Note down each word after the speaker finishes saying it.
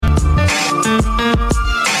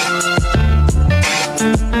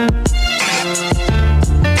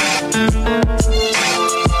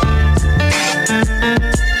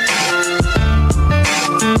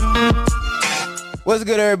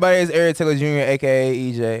everybody? It's Eric Taylor Jr., a.k.a.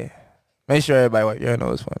 EJ. Make sure everybody wipe your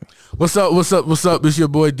nose for me. What's up? It's your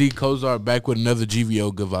boy D. Kozar back with another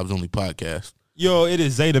GVO Good Vibes Only podcast. Yo, it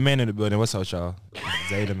is Zay the Man in the building. What's up, y'all?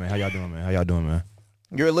 Zay the Man. How y'all doing, man?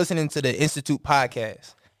 You're listening to the Institute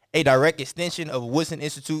Podcast, a direct extension of Woodson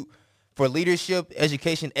Institute for Leadership,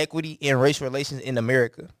 Education, Equity, and Race Relations in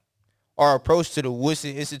America. Our approach to the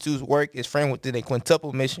Woodson Institute's work is framed within a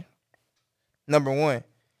quintuple mission. Number 1,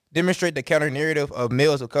 demonstrate the counter-narrative of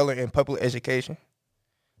males of color in public education.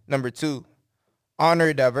 Number 2,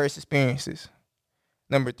 honor diverse experiences.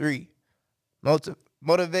 Number 3,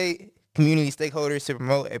 motivate community stakeholders to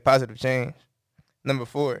promote a positive change. Number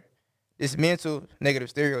 4, dismantle negative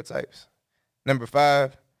stereotypes. Number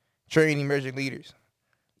 5, train emerging leaders.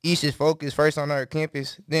 Each is focused first on our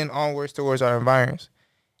campus, then onwards towards our environs,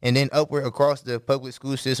 and then upward across the public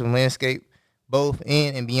school system landscape, both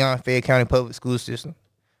in and beyond Fayette County public school system.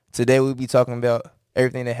 Today we'll be talking about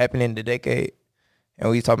everything that happened in the decade, and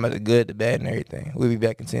we'll be talking about the good, the bad, and everything. We'll be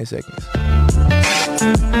back in 10 seconds.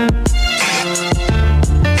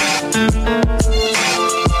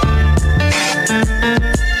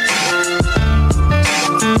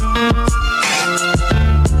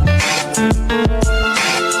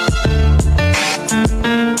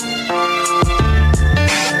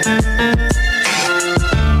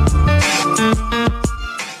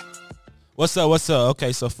 What's up?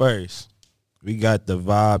 Okay, so first, we got the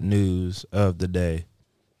vibe news of the day.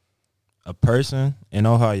 A person in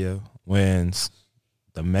Ohio wins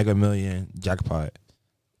the Mega Million jackpot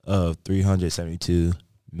of $372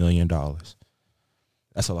 million.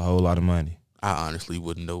 That's a whole lot of money. I honestly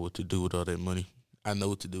wouldn't know what to do with all that money. I know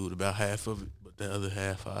what to do with about half of it, but the other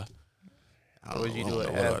half, I don't know. What would you do with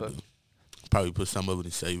what half I'd of it? Probably put some of it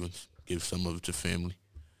in savings, give some of it to family,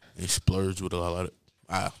 and splurge with a lot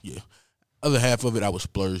of Other half of it, I would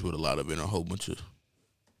splurge with a lot of it and a whole bunch of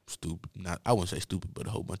I wouldn't say stupid, but a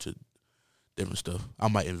whole bunch of different stuff. I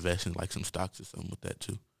might invest in like some stocks or something with that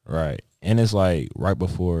too. Right. And it's like right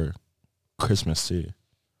before Christmas too.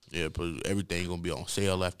 Yeah, but everything going to be on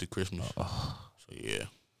sale after Christmas. So yeah,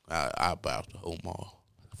 I'll buy out the whole mall.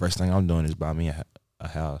 First thing I'm doing is buy me a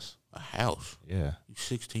house. A house? Yeah. You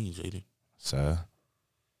 16, Jaden. So.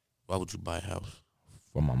 Why would you buy a house?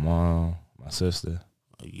 For my mom, my sister.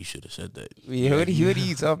 You should have said that. Yeah, what are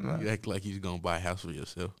you talking about? You act like you're going to buy a house for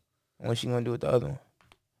yourself. What's you going to do with the other one?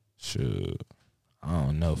 Shoot. I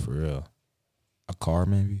don't know, for real. A car,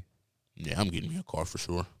 maybe? Yeah, I'm getting me a car for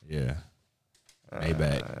sure. Yeah.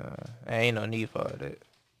 Maybach. Ain't no need for all that.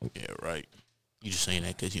 Yeah, right. You just saying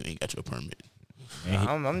that because you ain't got your permit.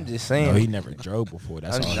 I'm just saying. No, he never drove before.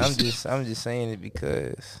 That's all. I'm just saying it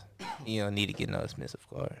because you don't need to get no expensive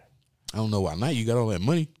car. I don't know why not. You got all that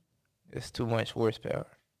money. It's too much horsepower.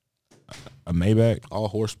 A Maybach? All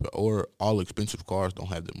horsepower or all expensive cars don't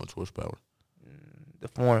have that much horsepower. The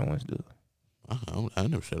foreign ones do. I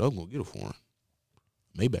never said I was going to get a foreign.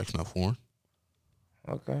 Maybach's not foreign.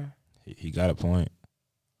 Okay. He got a point.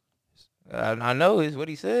 I know it's what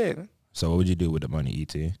he said. So what would you do with the money,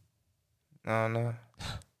 E.T.? I don't know.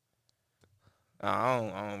 I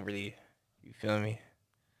don't really, you feel me?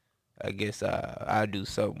 I guess I do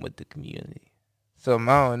something with the community. Something,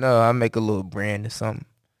 I don't know. I make a little brand or something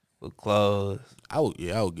with clothes. I would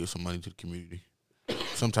give some money to the community.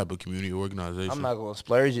 Some type of community organization. I'm not going to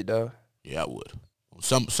splurge it, though. Yeah, I would.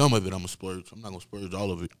 Some of it I'm going to splurge. I'm not going to splurge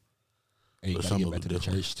all of it. And you got to get back to the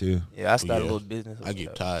church, too. Yeah, I started a little business. I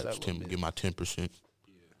get tithes, get my 10%.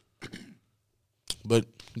 Yeah. But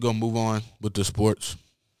we're going to move on with the sports.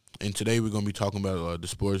 And today we're going to be talking about the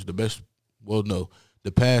sports, the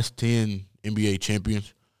past 10 NBA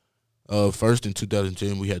champions. First in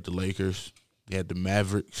 2010, we had the Lakers. We had the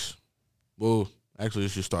Mavericks. Well, actually,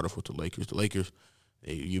 let's just start off with the Lakers. The Lakers,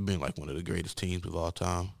 you've been like one of the greatest teams of all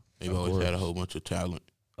time. They've always had a whole bunch of talent.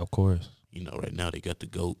 Of course. You know, right now they got the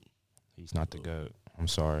GOAT. He's not the GOAT. I'm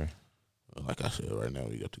sorry. Like I said, right now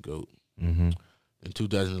we got the GOAT. Mm-hmm. In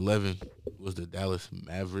 2011 was the Dallas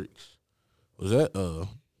Mavericks. Was that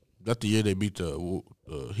the year they beat the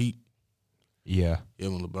Heat? Yeah. Yeah,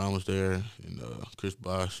 when LeBron was there and Chris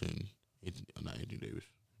Bosh and not Anthony Davis,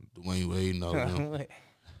 Dwayne Wade and all of them.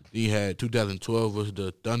 He had 2012 was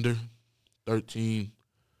the Thunder,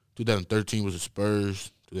 2013 was the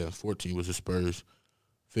Spurs, 2014 was the Spurs,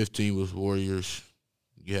 15 was Warriors.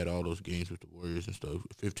 You had all those games with the Warriors and stuff.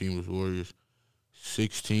 15 was Warriors,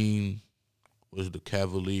 16 was the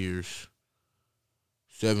Cavaliers,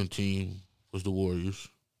 17 was the Warriors,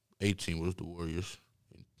 18 was the Warriors.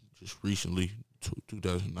 And just recently,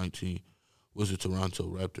 2019 was the Toronto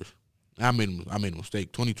Raptors. I made a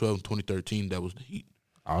mistake. 2012 and 2013, that was the Heat.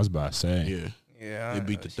 I was about to say. Yeah. Yeah. They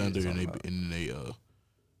beat the Thunder and they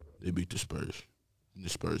They beat the Spurs. And the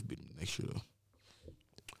Spurs beat them next year, though.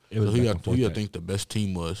 It was So who back and forth y'all that. think the best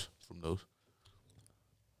team was from those?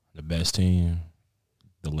 The best team,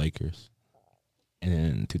 the Lakers,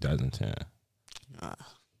 in 2010.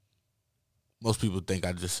 Most people think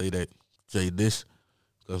I just say this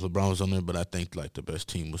because LeBron was on there, but I think like the best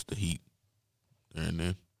team was the Heat. There and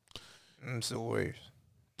then. It's the Warriors.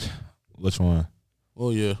 Which one?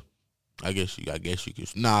 Oh yeah, I guess you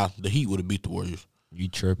could. Nah, the Heat would have beat the Warriors. You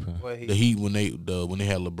tripping? What The Heat when they had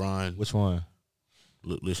LeBron. Which one?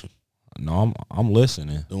 Listen, No, I'm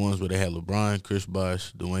listening. the ones where they had LeBron, Chris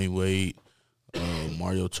Bosh, Dwayne Wade,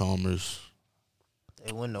 Mario Chalmers,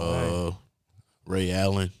 They wouldn't have won. Ray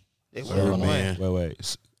Allen, They wouldn't have man. won.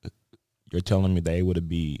 Wait. You're telling me they would have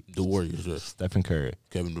beat the Warriors. Yes. Stephen Curry?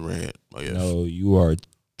 Kevin Durant. Oh yes, No, you are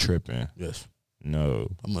tripping. yes. No,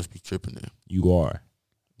 I must be tripping there. you are.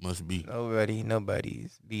 Must be.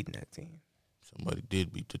 Nobody's beating that team. Somebody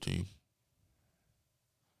did beat the team.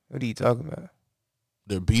 What are you talking about?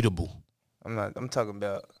 They're beatable. I'm talking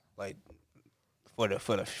about like for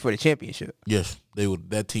the championship. Yes, they would.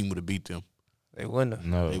 That team would have beat them. They wouldn't have.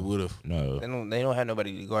 No, They would have. no. They don't have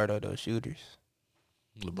nobody to guard all those shooters.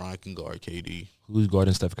 LeBron can guard KD. Who's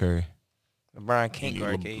guarding Steph Curry? LeBron can't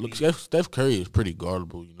guard KD. Look, Steph Curry is pretty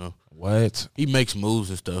guardable. You know, What? he makes moves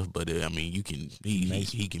and stuff, but I mean, you can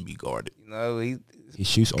Makes- he can be guarded. You know, He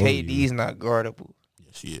shoots over you. KD's not guardable.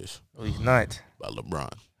 Yes, he is No, he's not. by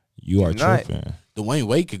LeBron. You are He's not. tripping. Dwayne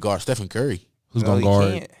Wade could guard Stephen Curry, Who's No, gonna he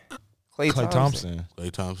guard can't. Klay Klay Thompson?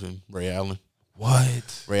 Klay Thompson, Ray Allen.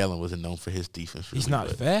 What? Ray Allen wasn't known for his defense. He's really, not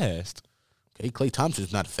but- fast. Okay, Klay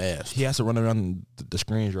Thompson's not fast. He has to run around the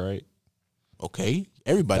screens, right? Okay,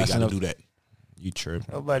 everybody That's got to enough. do that. You tripping?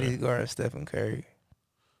 Nobody's guarding Stephen Curry.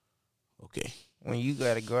 Okay, When you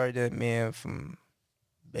got to guard that man from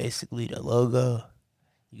basically the logo,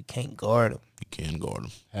 you can't guard him. you can guard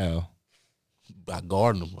him. How? By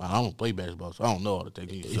guarding him, I don't play basketball, so I don't know all the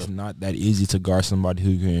techniques. It's not that easy to guard somebody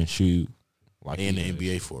who can shoot like in the he does.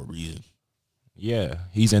 NBA for a reason. Yeah,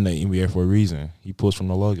 he's in the NBA for a reason. He pulls from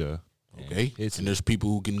the logo. Okay, It's and there's people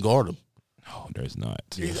who can guard him. no, there's not.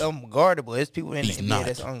 He's unguardable. There's people in He's the NBA not.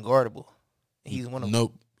 that's unguardable. He's one of them.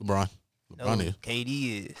 Nope, LeBron. LeBron No, is.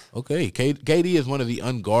 KD is. Okay, KD is one of the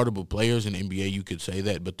unguardable players in the NBA. You could say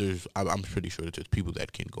that, but I'm pretty sure that there's people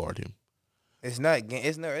that can guard him. It's not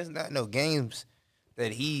no games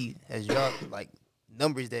that he has dropped like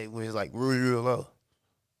numbers that was like real low.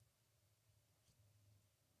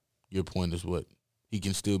 Your point is what? He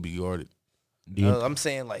can still be guarded. I'm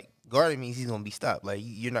saying like guarding means he's gonna be stopped. Like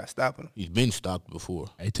you're not stopping him. He's been stopped before.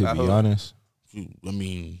 Hey, to I be hope- honest, I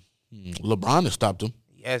mean, LeBron has stopped him.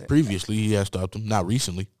 He hasn't. Previously, he has stopped him. Not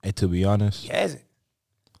recently. He hasn't.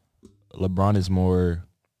 LeBron is more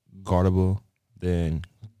guardable than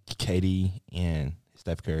KD and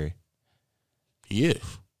Steph Curry. He is.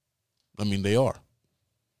 I mean, they are.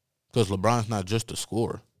 Because LeBron's not just a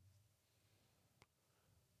scorer.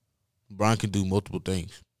 LeBron can do multiple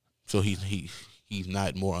things. So he's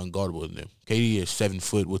not more unguardable than them. KD is 7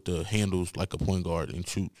 foot with the handles like a point guard and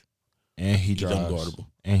shoots. And he He's drives. unguardable.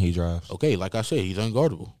 And he drives. Okay, like I said, he's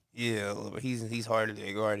unguardable. Yeah, he's harder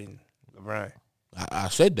to guard than LeBron. I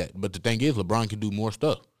said that, but the thing is, LeBron can do more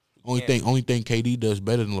stuff. Only can't. thing KD does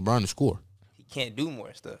better than LeBron is score. He can't do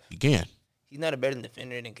more stuff. He can. He's not a better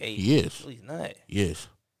defender than KD. He is. No, he's not. Yes.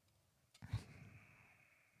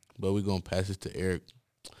 But we're gonna pass it to Eric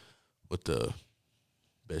with the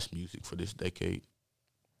best music for this decade.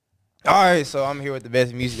 All right, so I'm here with the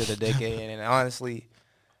best music of the decade, and honestly,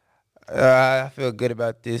 I feel good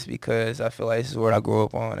about this because I feel like this is what I grew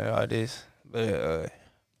up on and all this. But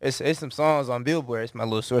it's some songs on Billboard. It's my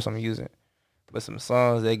little source I'm using. But some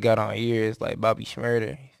songs they got on here is like Bobby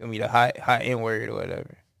Shmurda. You feel me? The hot N-word or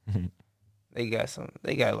whatever. They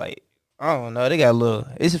got like, I don't know. They got a little,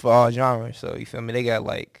 this is for all genres. So you feel me? They got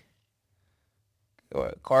like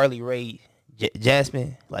Carly Rae,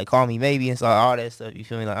 Jasmine, like Call Me Maybe and so all that stuff. You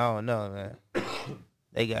feel me? Like, I don't know, man.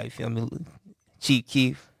 They got, you feel me? Chief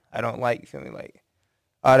Keef. I don't like, you feel me? Like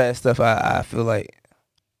all that stuff. I feel like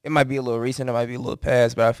it might be a little recent. It might be a little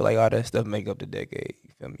past, but I feel like all that stuff make up the decade. You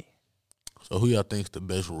feel me? So who y'all think's the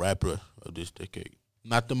best rapper of this decade?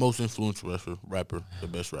 Not the most influential rapper, the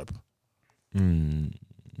best rapper. Mm.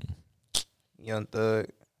 Young Thug.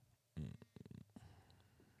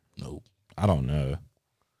 No. I don't know.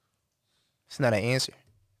 It's not an answer.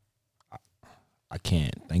 I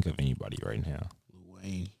can't think of anybody right now. Lil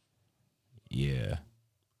Wayne. Yeah.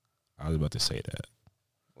 I was about to say that.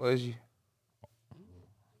 Was you?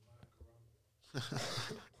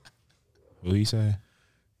 What he say?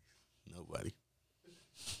 Nobody.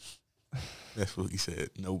 That's what he said.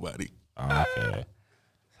 Nobody. Oh, okay.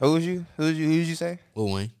 Who's you say?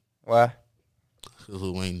 Lil Wayne. Why? Because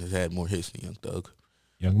Lil Wayne has had more hits than Young Thug.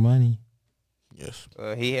 Young Money. Yes.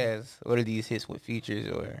 He has. What are these hits with features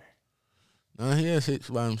or? No, he has hits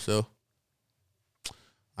by himself.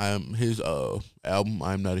 His album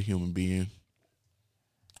I'm Not a Human Being,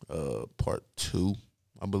 part 2,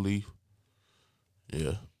 I believe.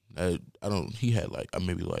 Yeah. He had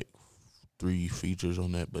maybe 3 features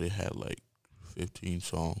on that, but it had 15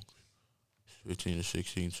 songs. 15 to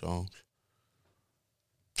 16 songs.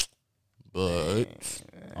 But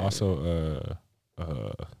also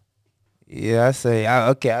yeah, I say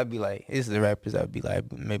I'd be like, it's the rappers. I'd be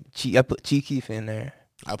like, maybe I put Chief Keef in there.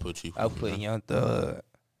 I put Chief. I put Young Thug.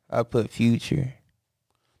 I put Future.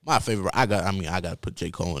 My favorite, I gotta put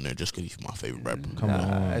J. Cole in there just because he's my favorite rapper. Come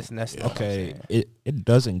on. That's Yeah. okay. It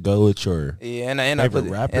doesn't go with your Yeah, and I favorite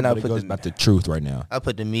put rapper, and I but it put goes the, back to Truth right now. I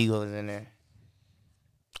put the Migos in there.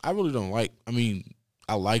 I really don't like. I mean,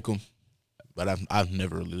 I like him, but I've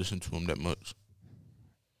never really listened to him that much.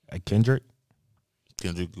 Kendrick.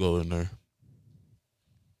 Kendrick go in there.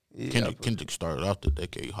 Yeah, Kendrick started off the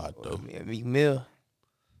decade hot though. Meek Mill.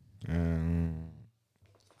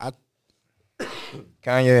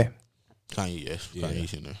 Kanye. Kanye, yes, Yeah.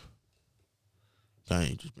 Kanye's in there.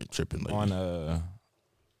 Kanye just been tripping lately.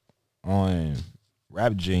 On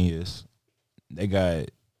Rap Genius, they got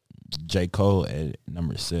J. Cole at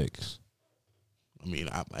number 6. I mean,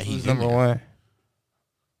 Who's he's number in there. 1?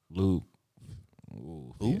 Luke.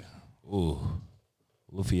 Ooh, Who? yeah. Ooh.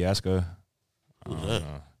 Lou Fiasco. Who's that?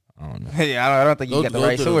 I don't know. Yeah, I don't think you got the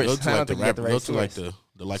right source. Go to I like don't the think you got the right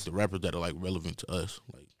source. the rappers that are relevant to us.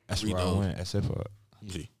 Like That's read where I those. went. Except for Let me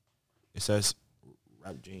see. it says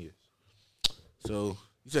Rap Genius. So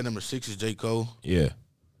you said number 6 is J. Cole. Yeah.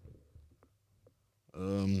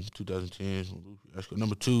 2010.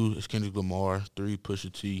 Number 2 is Kendrick Lamar. 3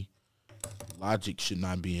 Pusha T. Logic should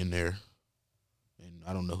not be in there. And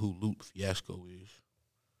I don't know who Luke Fiasco is.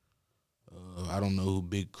 I don't know who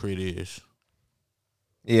Big Crit is.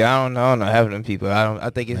 Yeah, I don't know half of them people. I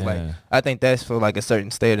think it's Man. I think that's for a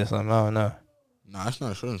certain state or something. I don't know. Nah, it's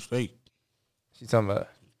not a certain state. She's talking about.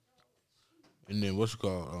 And then what's it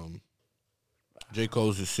called? J.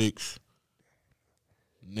 Cole's is 6.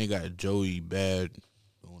 And they got Joey Bad. I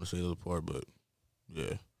don't want to say the other part, but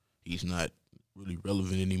yeah, he's not really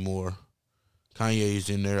relevant anymore. Kanye's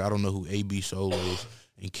in there. I don't know who A.B. Solo is.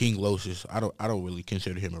 And King Los is. I don't really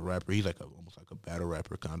consider him a rapper. He's almost like a battle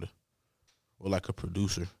rapper kind of, or like a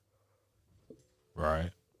producer.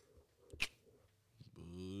 Right.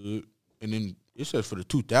 And then it says for the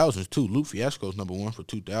 2000s too. Luke Fiasco's number 1 for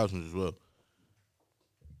 2000s as well.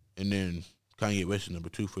 And then Kanye West is number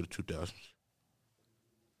 2 for the 2000s.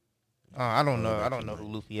 I don't know. I don't know who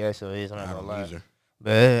Lou Fiasco is. I'm not I gonna don't lie. either.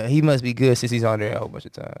 But he must be good since he's on there a whole bunch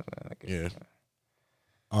of times. Man. Yeah.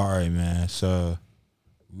 All right, man. So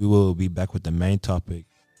we will be back with the main topic,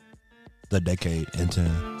 the decade in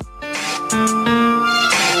 10.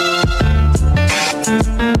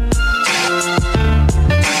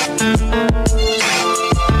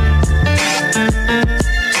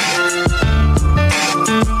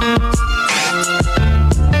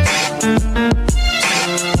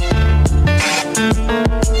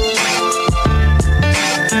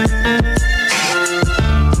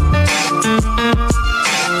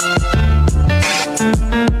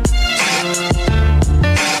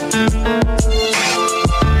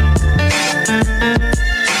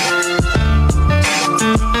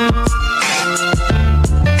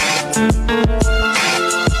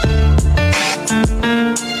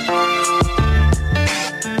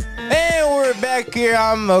 And we're back here.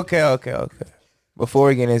 I'm okay. Before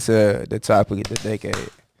we get into the topic of the decade,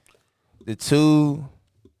 the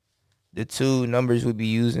two numbers we'll be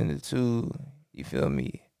using, you feel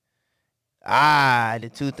me?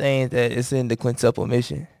 The 2 things that is in the quintuple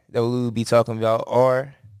mission that we will be talking about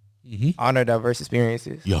are honor diverse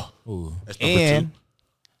experiences Yeah. Ooh. That's number and 2.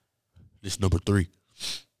 This number 3.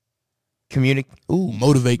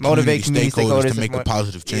 motivate Motivate community stakeholders to as make a much-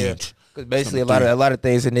 positive change. Because basically Number a lot of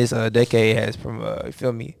things in this decade has from you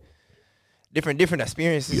feel me, different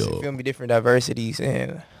experiences. Yo. You feel me, different diversities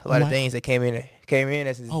and a lot of things that came in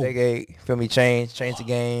as this decade. You feel me, change the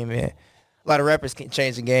game, and a lot of rappers can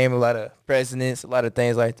change the game. A lot of presidents, a lot of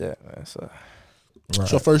things like that. Man. So Right.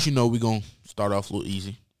 So first, we're gonna start off a little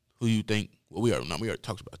easy. Who you think? Well, we already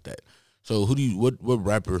talked about that. So what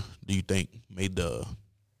rapper do you think made the?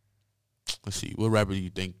 Let's see. What rapper do you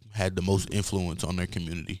think had the most influence on their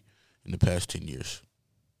community in the past 10 years?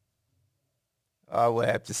 I would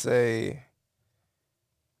have to say,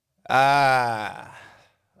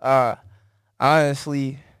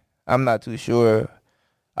 honestly, I'm not too sure.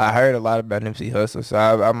 I heard a lot about Nipsey Hussle, so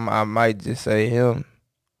I might just say him.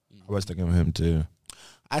 I was thinking of him too.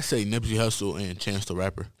 I say Nipsey Hussle and Chance the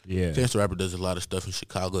Rapper. Yeah. Chance the Rapper does a lot of stuff in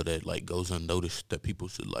Chicago that like goes unnoticed that people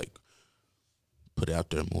should like put out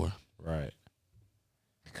there more. Right.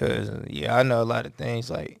 Cause I know a lot of things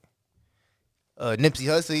like Nipsey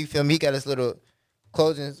Hussle. You feel me? He got his little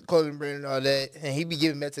clothing brand and all that, and he be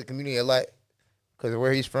giving back to the community a lot. Cause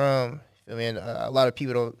where he's from, you feel me? And a lot of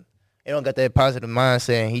people don't got that positive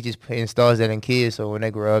mindset. And he just installs that in kids, so when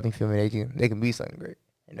they grow up, you feel me? They can be something great.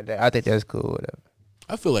 And I think that's cool. Whatever.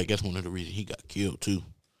 I feel like that's one of the reasons he got killed too.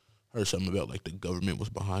 Heard something about like the government was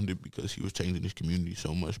behind it because he was changing his community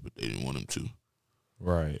so much, but they didn't want him to.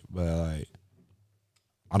 Right. But like,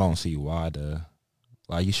 I don't see why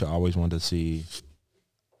you should always want to see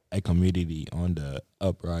a community on the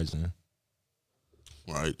uprising.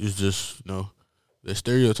 Right. It's just the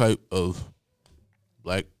stereotype of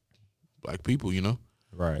black people,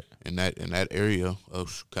 Right. in that area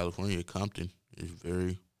of California, Compton is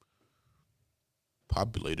very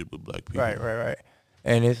populated with black people. Right.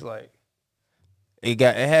 And it's like it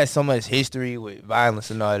has so much history with violence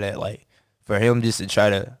and all that. Like for him just to try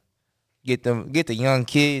to get the young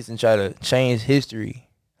kids and try to change history,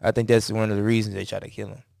 I think that's one of the reasons they try to kill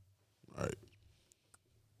him. Right.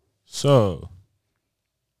 So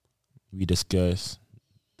we discussed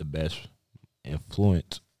the best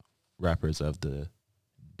influence rappers of the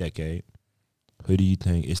decade. Who do you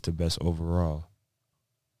think is the best overall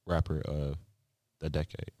rapper of the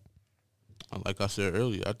decade? Like I said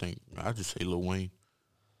earlier, I think I just say Lil Wayne.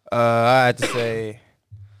 I had to say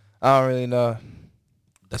I don't really know.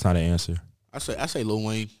 That's not an answer. I say Lil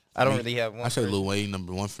Wayne. I don't really have one. I say person. Lil Wayne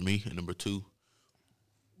number one for me, and number two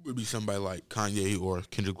would be somebody like Kanye or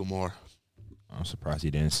Kendrick Lamar. I'm surprised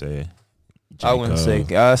he didn't say J. I wouldn't Cole. say.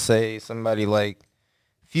 I'd say somebody like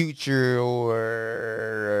Future or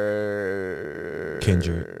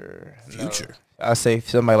Kendrick. Future. I say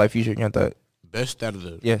somebody like Future. Young Thug. Best out of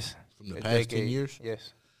the Yes. from the A past 10 decade. years?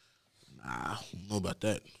 Yes. Nah, I don't know about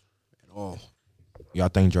that at all. Y'all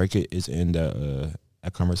think Drake is in that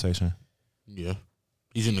conversation? Yeah.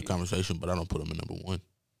 He's in the conversation, but I don't put him in number one.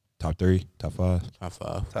 Top 3? Top 5? Top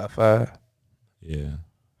 5. Top 5. Yeah.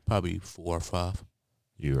 Probably 4 or 5.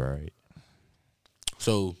 You're right.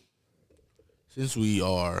 So, since we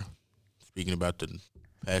are speaking about the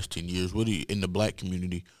past 10 years, in the black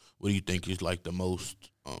community, what do you think is like the most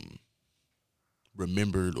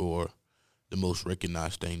remembered or the most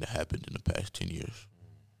recognized thing that happened in the past 10 years?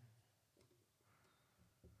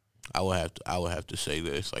 I would have to say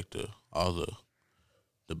that it's like all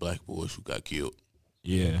the black boys who got killed.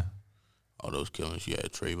 Yeah. All those killings. You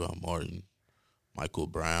had Trayvon Martin, Michael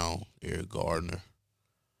Brown, Eric Gardner,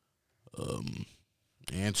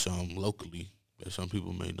 and some locally that some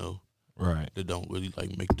people may know. Right. That don't really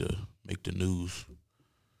like make the news.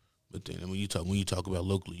 But then when you talk about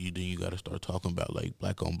locally, you got to start talking about like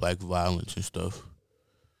black on black violence and stuff.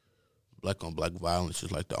 Black on black violence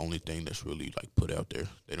is like the only thing that's really like put out there.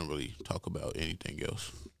 They don't really talk about anything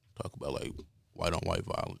else. Talk about like white on white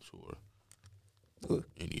violence or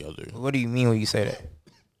any other. What do you mean when you say that?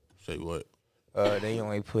 Say what? They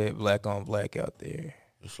only put black on black out there.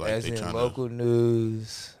 It's like As they in trying local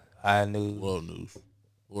news, high to news. world news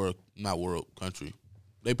or not world country.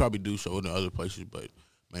 They probably do show it in other places, but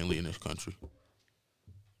mainly in this country.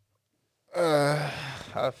 I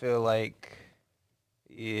feel like,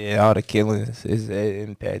 all the killings is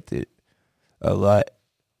impacted a lot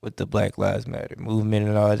with the Black Lives Matter movement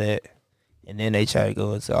and all that. And then they try to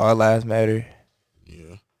go into All Lives Matter.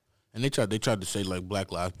 Yeah. And they tried to say like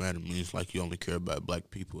Black Lives Matter means like you only care about black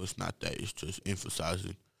people. It's not that. It's just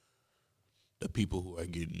emphasizing the people who are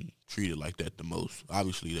getting treated like that the most.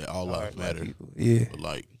 Obviously that all lives Black matter. people. Yeah. But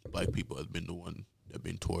like black people have been the one that have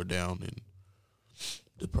been tore down and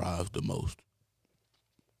deprived the most.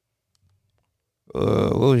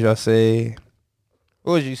 What would y'all say?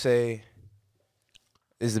 What would you say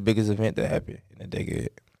is the biggest event that happened in a decade?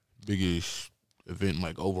 Biggest event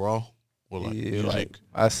like overall? Or like music? Like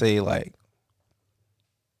I say like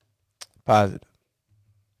positive.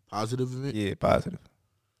 Positive event? Yeah, positive.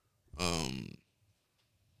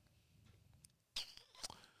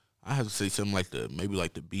 I have to say something like maybe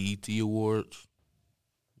like the BET Awards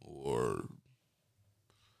or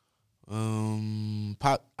I don't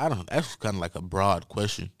know. That's kind of like a broad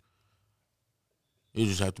question. It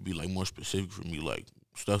just have to be like more specific for me, like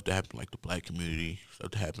stuff that happened like the black community,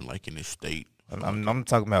 stuff that happened like in this state. I'm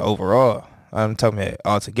talking about overall. I'm talking about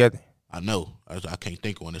all together. I know. I can't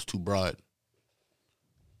think of one that's too broad.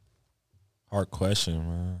 Hard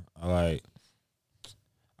question, man.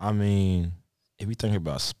 I mean, if you think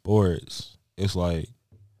about sports, it's like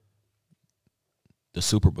the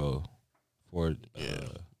Super Bowl for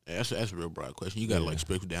That's a real broad question. You gotta like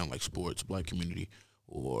break it down like sports, black community,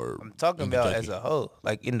 or I'm talking in about Kentucky. as a whole,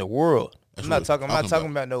 like in the world. That's I'm what not we're talking. I'm not talking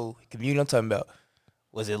talking about. about no community. I'm talking about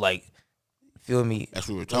was it like, feel me? That's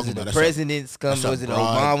what we're Was talking it about. the presidents coming? Was it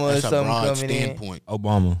Obama or that's a something broad coming in? standpoint.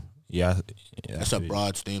 Obama. Yeah, That's a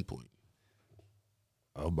broad standpoint.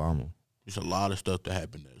 Obama. There's a lot of stuff that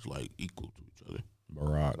happened that's like equal to each other.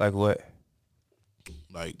 Barack. Like what?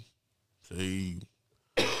 Like, say,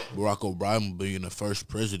 Barack Obama being the first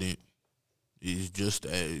president is just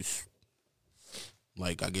as,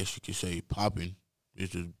 like, I guess you could say, popping.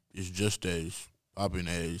 It's just as popping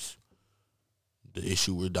as the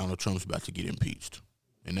issue where Donald Trump's about to get impeached,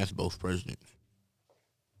 and that's both presidents.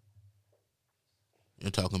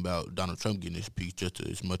 And talking about Donald Trump getting impeached just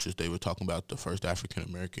as much as they were talking about the first African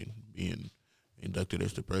American being inducted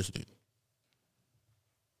as the president.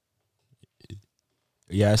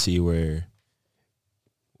 Yeah, I see where.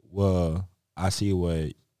 Well, I see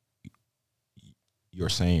what you're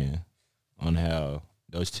saying on how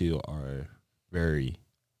those two are very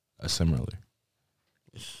similar.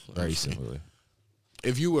 Very similar.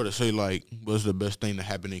 If you were to say, like, what's the best thing that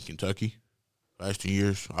happened in Kentucky last 2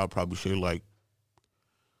 years, I'd probably say, like,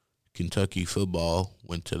 Kentucky football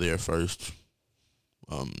went to their first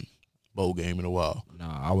bowl game in a while. No,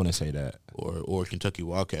 I wouldn't say that. Or Kentucky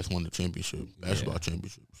Wildcats won the championship, basketball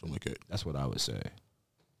championship, something like that. That's what I would say.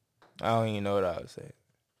 I don't even know what I would say.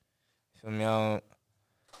 Feel me? All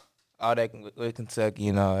that with Kentucky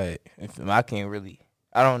and all that. I can't really.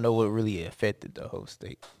 I don't know what really affected the whole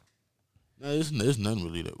state. No, there's nothing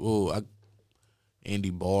really that. Well, Andy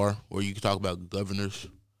Barr, or you can talk about governors,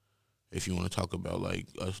 if you want to talk about like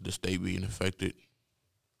us, the state being affected,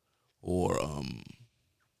 or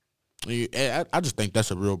I just think that's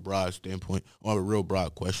a real broad standpoint or a real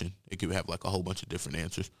broad question. It could have like a whole bunch of different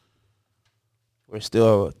answers. We're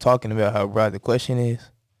still talking about how broad the question is.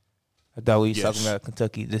 I thought we were talking about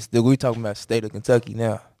Kentucky. We're talking about the state of Kentucky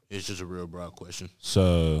now. It's just a real broad question.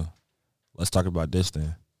 So let's talk about this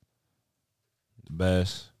then. The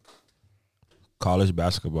best college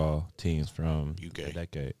basketball teams from UK. the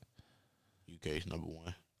decade. UK is number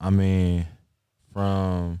one. I mean,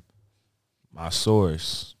 from my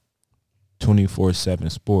source,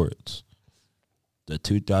 24/7 Sports, the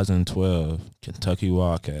 2012 Kentucky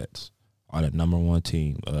Wildcats are the number one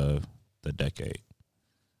team of the decade.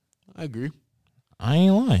 I agree. I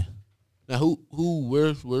ain't lying. Now,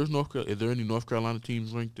 where's North Carolina? Is there any North Carolina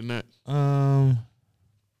teams ranked in that?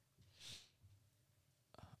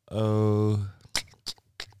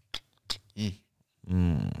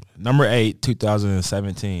 Number 8,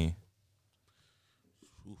 2017.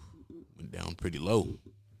 Went down pretty low.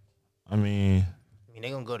 I mean, they're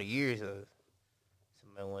going to go to years of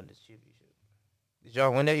somebody won the championship. Did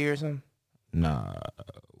y'all win that year or something? nah.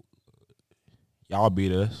 Y'all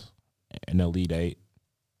beat us in the Elite 8.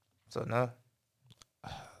 So, no.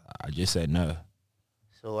 I just said no.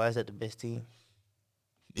 So, why is that the best team?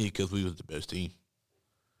 Yeah, because we was the best team.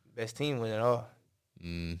 Best team win it all.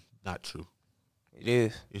 Not true. It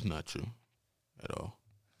is. It's not true at all.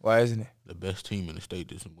 Why isn't it? The best team in the state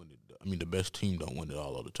doesn't win it. I mean, the best team don't win it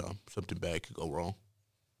all the time. Something bad could go wrong.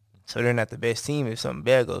 So they're not the best team if something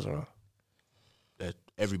bad goes wrong. That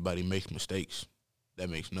everybody makes mistakes. That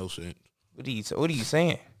makes no sense. What are you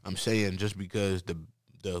saying? I'm saying just because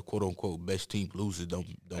the quote unquote best team loses don't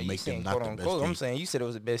make them not the best team. I'm saying you said it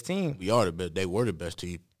was the best team, We are the best. They were the best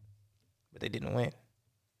team. but they didn't win.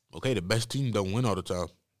 Okay, the best team don't win all the time.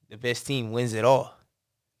 The best team wins it all.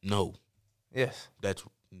 No, Yes. that's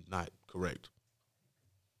not correct.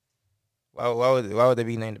 Why would they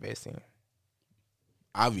be named the best team?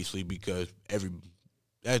 Obviously, because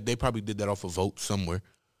they probably did that off a vote somewhere,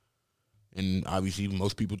 and obviously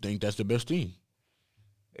most people think that's the best team.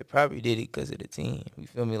 They probably did it because of the team. You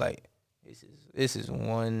feel me? Like this is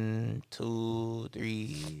 1, 2,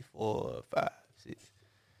 3, 4, 5, 6.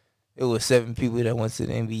 It was 7 people that went to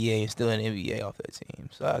the NBA and still in the NBA off that team.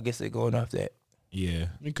 So I guess they're going off that. Yeah.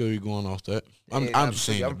 We could be going off that. I'm just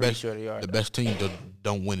saying I'm pretty sure they are. The best team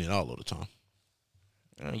don't win it all the time.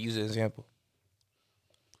 I'm gonna use an example.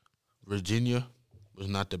 Virginia was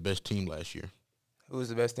not the best team last year. Who was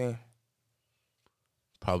the best team?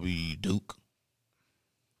 Probably Duke.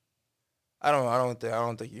 I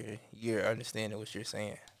don't think you're understanding what you're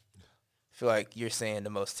saying. I feel like you're saying the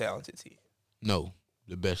most talented team. No,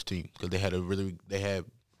 the best team because they had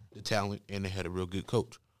the talent and they had a real good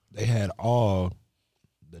coach. They had all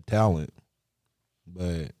the talent,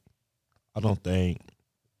 but I don't think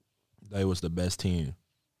they was the best team.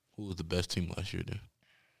 Who was the best team last year then?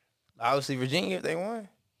 Obviously Virginia if they won.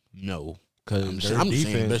 No, Because I'm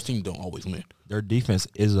saying best team don't always win. Their defense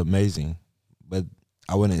is amazing, but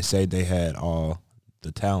I wouldn't say they had all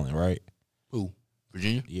the talent, right? Who?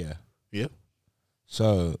 Virginia? Yeah. Yeah.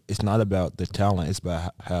 So it's not about the talent; it's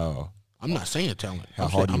about how. I'm not saying talent. How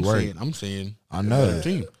hard you work. I'm saying I know,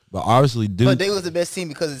 team. but obviously, Duke. But they was the best team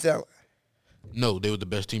because of talent. No, they were the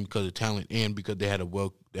best team because of talent and because they had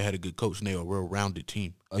a good coach and they were a well-rounded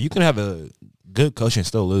team. You can have a good coach and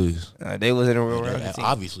still lose. They wasn't a real rounded team.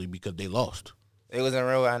 Obviously, because they lost. They wasn't a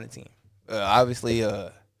real rounded team. Obviously,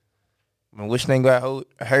 when which thing got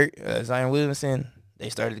hurt, Zion Williamson, they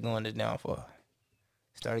started going to downfall.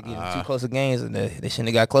 Started getting too close to games, and they shouldn't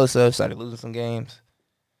have got closer. Started losing some games.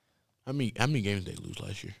 How many games did they lose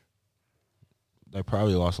last year? They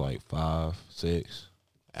probably lost like 5, 6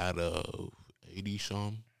 out of 80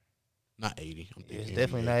 some. Not 80. It's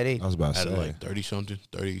definitely not 80. I was about to say. Out of like 30 something,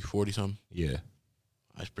 30, 40 something. Yeah.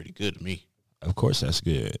 That's pretty good to me. Of course that's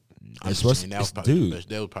good. I'm saying that was probably the best.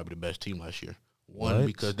 That was probably the best team last year. One,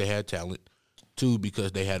 because they had talent. Two,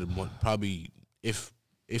 because they had probably, if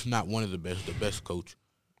not one of the best coach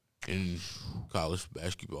in college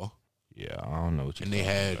basketball. Yeah, I don't know what you're talking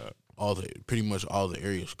about. And they had pretty much all the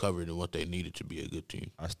areas covered in what they needed to be a good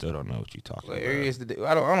team. I still don't know what you're talking about. Areas I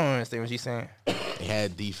don't understand what you're saying. They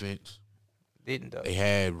had defense. Didn't though. They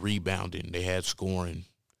had rebounding. They had scoring.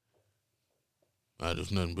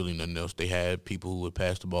 There's nothing else. They had people who would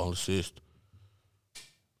pass the ball and assist.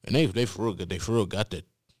 And they for real got that.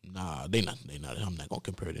 Nah, they not. I'm not gonna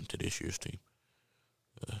compare them to this year's team.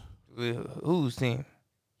 Whose team?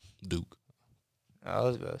 Duke. I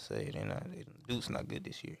was about to say Duke's not good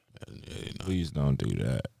this year. Please don't do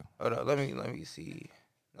that. Hold on, let me see.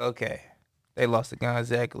 Okay, they lost to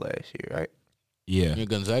Gonzaga last year, right? Yeah.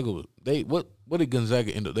 Gonzaga. What did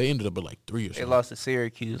Gonzaga end up? They ended up at like 3 or something. They lost to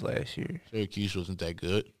Syracuse last year. Syracuse wasn't that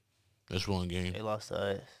good. That's one game. They lost to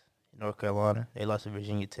us. North Carolina. They lost to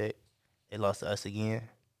Virginia Tech. They lost to us again.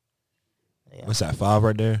 Yeah. What's that, 5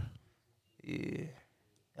 right there? Yeah.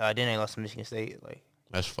 Then they lost to Michigan State.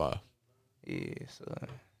 That's 5. Yeah, so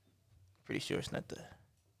pretty sure it's not the best.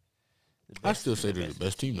 I still say they're the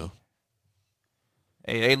best team though.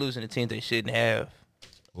 Hey, they losing the team they shouldn't have.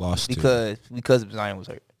 Lost because Zion was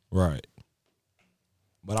hurt. Right.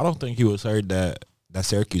 But I don't think he was hurt that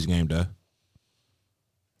Syracuse game though.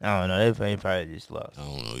 I don't know. They probably just lost. I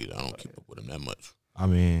don't know either. I don't keep up with them that much. I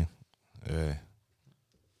mean, yeah.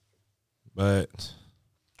 But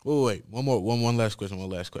wait. One last question.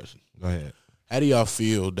 Go ahead. How do y'all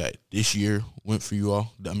feel that this year went for you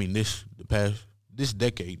all? I mean, the past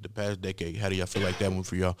decade, how do y'all feel like that went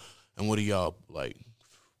for y'all? And what are y'all like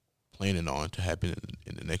planning on to happen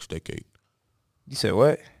in the next decade? You said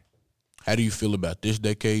what? How do you feel about this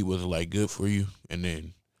decade? Was it like good for you? And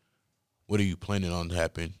then what are you planning on to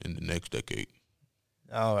happen in the next decade?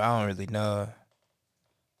 Oh, I don't really know.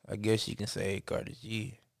 I guess you can say Carter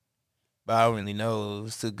G. But I don't really know. It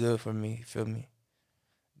was too good for me, you feel me?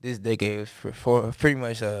 This decade was for pretty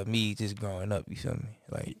much me just growing up, you feel me?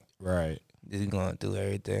 Like, right. Just going through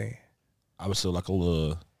everything. I was still like a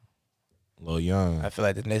little young. I feel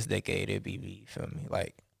like the next decade it'd be me, you feel me?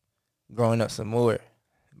 Like growing up some more,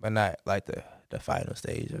 but not like the final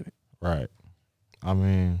stage of it. Right. I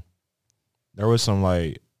mean, there was some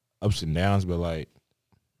like ups and downs, but like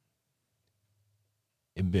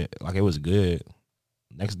it was good.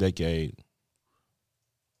 Next decade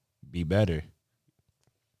be better.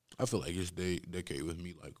 I feel like this decade with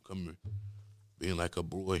me, like being like a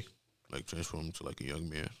boy, like transforming to like a young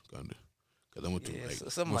man, kind of. Because I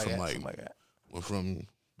went from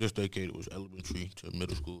this decade it was elementary to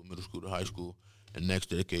middle school to high school, and next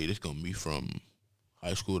decade it's gonna be from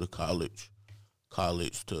high school to college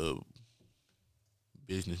to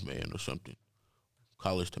businessman or something,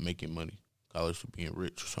 college to making money, college to being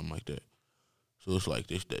rich or something like that. So it's like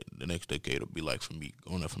the next decade will be like for me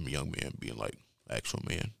going up from a young man being like an actual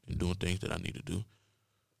man and doing things that I need to do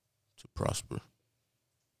to prosper.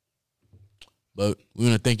 But we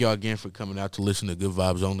want to thank y'all again for coming out to listen to Good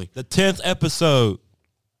Vibes Only. The 10th episode.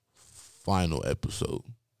 Final episode.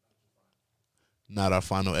 Not our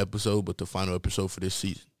final episode, but the final episode for this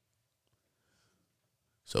season.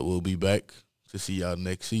 So we'll be back to see y'all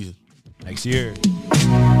next season. Next year.